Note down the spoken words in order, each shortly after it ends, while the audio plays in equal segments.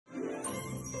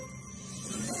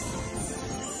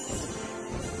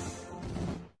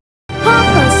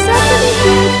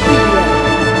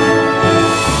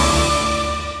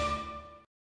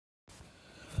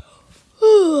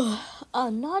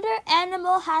Another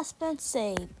animal has been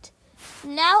saved.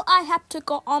 Now I have to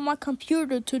go on my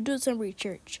computer to do some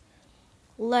research.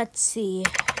 Let's see,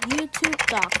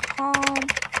 youtube.com.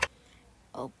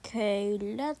 Okay,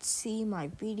 let's see my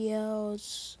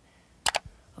videos.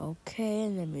 Okay,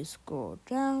 let me scroll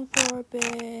down for a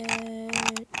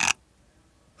bit.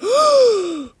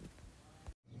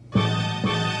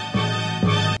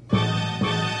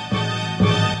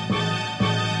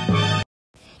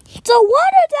 The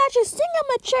Water Dasher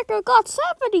Thingamajigger got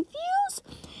 70 views.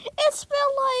 It's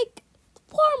been like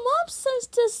 4 months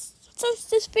since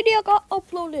this video got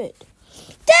uploaded.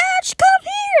 Dash, come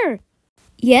here!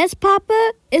 Yes,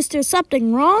 Papa? Is there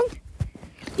something wrong?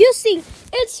 You see,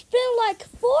 it's been like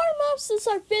 4 months since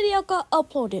our video got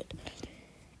uploaded.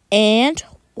 And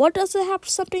what does it have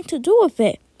something to do with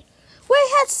it? We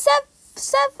had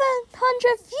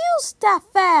 700 views that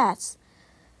fast.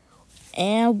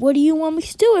 And what do you want me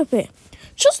to do with it?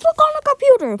 Just look on the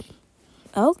computer.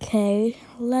 Okay,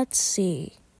 let's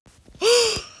see.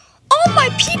 Oh my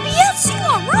PBS, you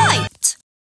are right!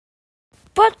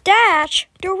 But Dash,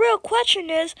 the real question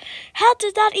is, how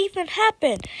did that even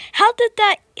happen? How did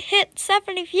that hit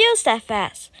 70 views that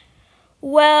fast?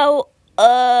 Well,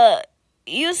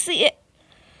 you see,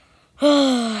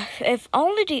 if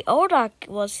only the Odak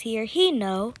was here, he'd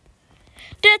know.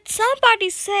 Did somebody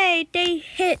say they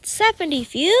hit 70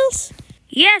 views?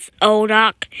 Yes,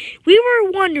 Odak. We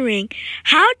were wondering,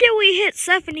 how did we hit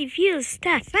 70 views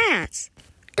that fast?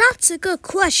 That's a good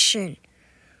question.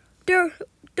 The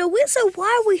reason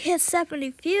why we hit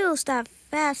 70 views that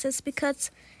fast is because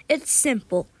it's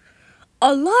simple.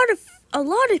 A lot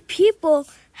of people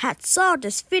had saw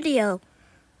this video.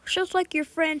 Just like your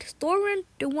friend Thorin,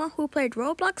 the one who played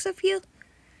Roblox with you.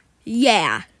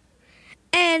 Yeah.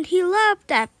 And he loved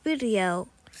that video.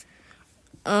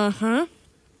 And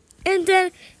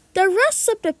then the rest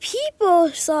of the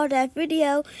people saw that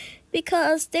video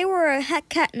because they were a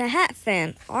Cat in a Hat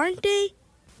fan, aren't they?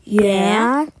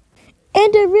 Yeah.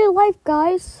 And in real life,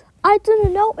 guys, I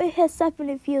didn't know it hit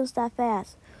 70 views that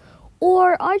fast.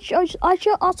 Or I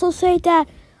should also say that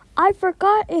I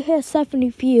forgot it hit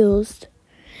 70 views.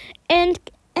 And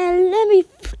let me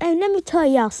tell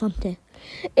y'all something.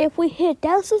 If we hit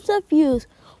thousands of views,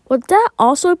 would that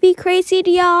also be crazy to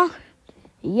y'all?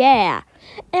 Yeah.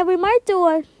 And we might do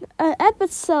an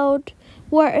episode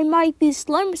where it might be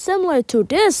similar to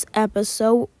this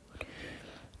episode.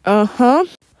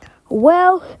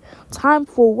 Well, time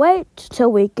for wait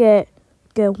till we get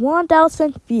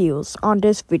 1,000 views on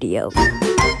this video.